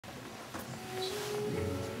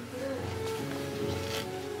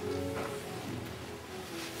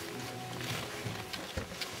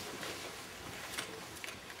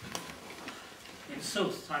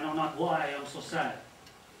sooth, I know not why I am so sad.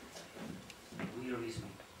 It wearies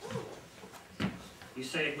me. You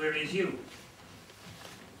say it wearies you.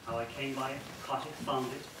 How I came by it, caught it, found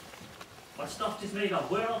it. What stuff it is made of,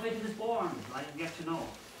 whereof it is born, I am yet to know.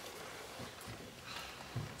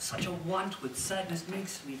 Such a want with sadness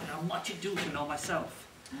makes me that how much ado to know myself.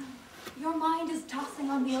 Your mind is tossing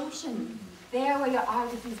on the ocean, there where your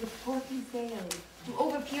artisans with portly sails, who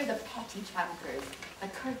overpeer the petty travelers,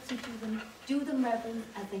 that curtsy to them, do them reverence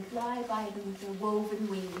as they fly by them with their woven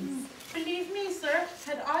wings. Believe me, sir,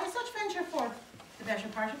 had I such venture forth, the better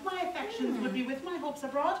part of my affections would be with my hopes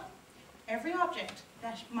abroad. Every object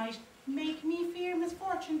that might make me fear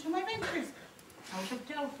misfortune to my ventures, out of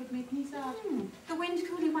doubt would make me sad. The wind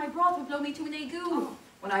cooling my broth would blow me to an ague,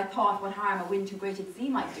 when I thought what harm a wind too great at sea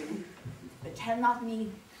might do. But tell not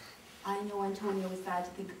me, I know Antonio is sad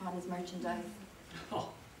to think upon his merchandise. Oh,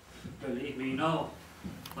 believe me, no.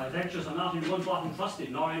 My ventures are not in one bottom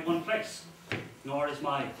trusted, nor in one place, nor is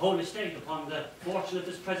my whole estate upon the fortune of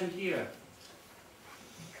this present year.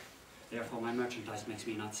 Therefore my merchandise makes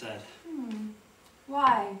me not sad.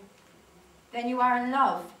 Why? Then you are in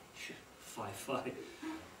love? Fie.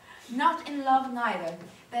 Not in love neither.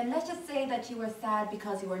 Then let us say that you are sad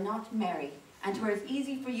because you are not merry, and 'twere as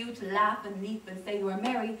easy for you to laugh and leap and say you are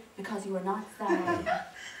merry because you are not sad.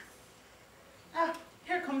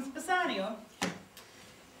 Here comes Bassanio.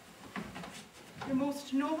 Your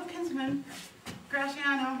most noble kinsmen,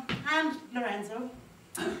 Gratiano and Lorenzo.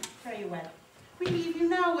 Fare you well. We leave you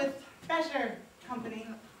now with better company.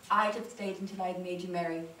 I'd have stayed until I'd made you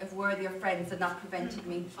merry, if worthier friends had not prevented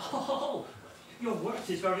me. Oh, your worth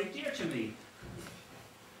is very dear to me.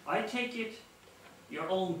 I take it your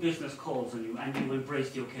own business calls on you, and you embrace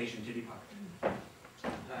the occasion to depart.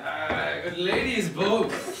 Good ladies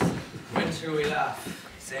both. When shall we laugh?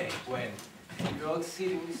 Say, when? You grow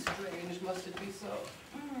exceedingly strange, must it be so?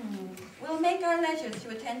 We'll make our leisures to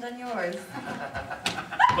attend on yours.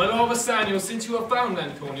 My lord Bassanio, since you have found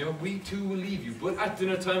Antonio, we too will leave you. But at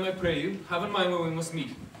dinner time, I pray you, have in mind where we must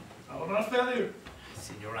meet. I will not fail you.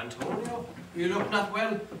 Signor Antonio, you look not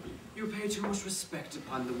well. You pay too much respect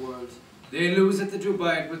upon the world. They lose it that you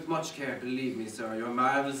bide with much care. Believe me, sir, you're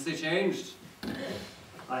marvellously changed.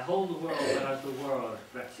 I hold the world that as the world,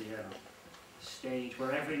 Graziano. A stage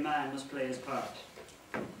where every man must play his part.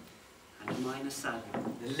 And mine is sad.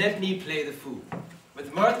 Let me play the fool.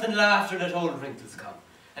 With mirth and laughter let old wrinkles come,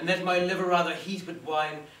 and let my liver rather heat with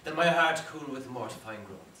wine than my heart cool with mortifying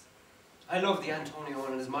groans. I love the Antonio,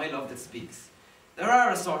 and it is my love that speaks. There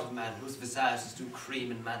are a sort of man whose visages do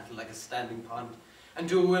cream and mantle like a standing pond, and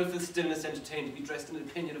do a wilful stillness entertain to be dressed in an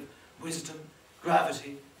opinion of wisdom,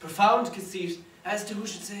 gravity, profound conceit, as to who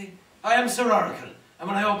should say, I am Sir Oracle, and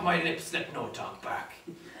when I open my lips, let no dog bark.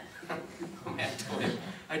 Oh, Antonio,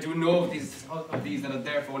 I do know of these that are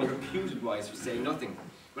therefore only reputed wise for saying nothing,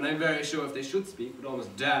 when I'm very sure if they should speak, would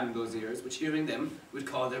almost damn those ears, which hearing them would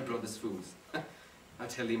call their brothers fools. I'll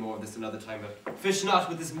tell thee more of this another time, but fish not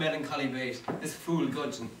with this melancholy bait, this fool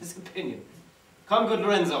gudgeon, this opinion. Come, good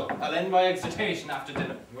Lorenzo, I'll end my exhortation after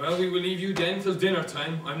dinner. Well, we will leave you then till dinner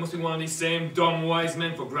time. I must be one of these same dumb wise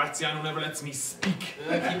men, for Graziano never lets me speak.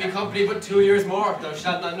 Keep me company but 2 years more. Thou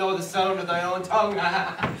shalt not know the sound of thy own tongue.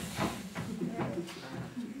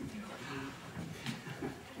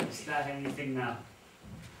 Is that anything now?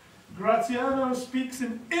 Graziano speaks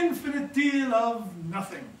an infinite deal of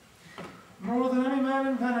nothing, more than any man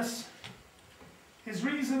in Venice. His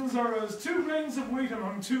reasons are as 2 grains of wheat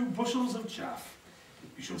among 2 bushels of chaff.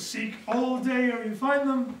 You shall seek all day ere you find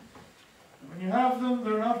them, and when you have them,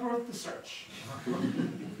 they're not worth the search.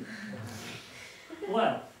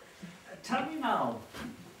 Well, tell me now,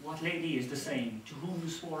 what lady is the same to whom you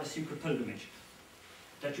swore a secret pilgrimage,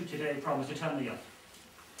 that you today promised to tell me of?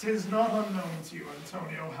 'Tis not unknown to you,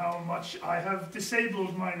 Antonio, how much I have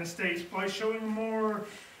disabled mine estate by showing more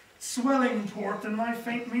swelling port than my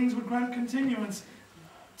faint means would grant continuance.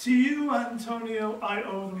 To you, Antonio, I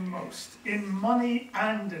owe the most, in money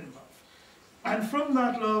and in love. And from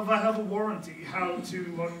that love I have a warranty how to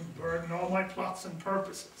unburden all my plots and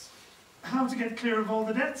purposes, how to get clear of all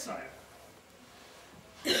the debts I have.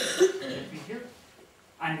 Let me hear it.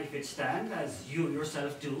 And if it stand, as you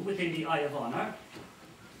yourself do, within the eye of honour,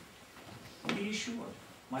 be assured,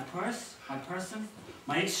 my purse, my person,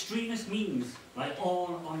 my extremest means lie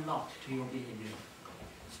all unlocked to your behaviour.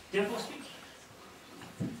 Therefore speak.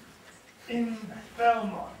 In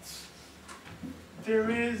Belmont, there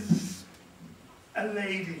is a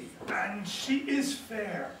lady, and she is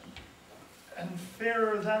fair, and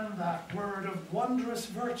fairer than that word of wondrous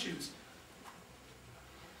virtues.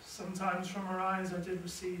 Sometimes from her eyes I did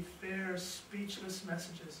receive fair, speechless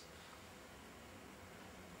messages.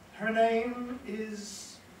 Her name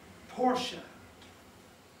is Portia.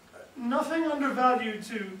 Nothing undervalued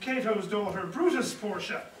to Cato's daughter, Brutus'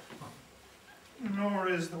 Portia. Nor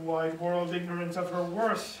is the wide world ignorant of her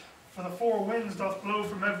worth, for the four winds doth blow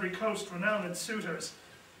from every coast renowned suitors,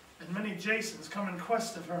 and many Jasons come in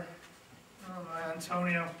quest of her. Oh, my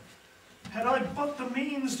Antonio, had I but the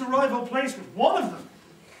means to rival place with one of them,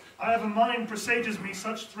 I have a mind presages me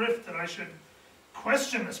such thrift that I should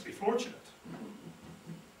question this be fortunate.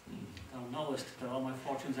 Thou knowest that all my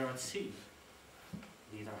fortunes are at sea.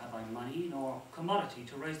 Neither have I money nor commodity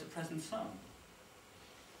to raise the present sum.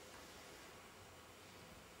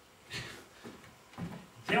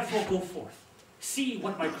 Therefore go forth, see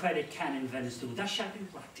what my credit can in Venice do. Thou shalt be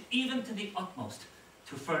racked, even to the utmost,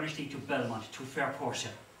 to furnish thee to Belmont, to fair Portia.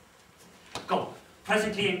 Go,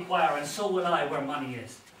 presently inquire, and so will I where money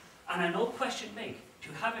is. And I no question make,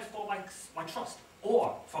 to have it for my trust,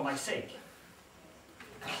 or for my sake.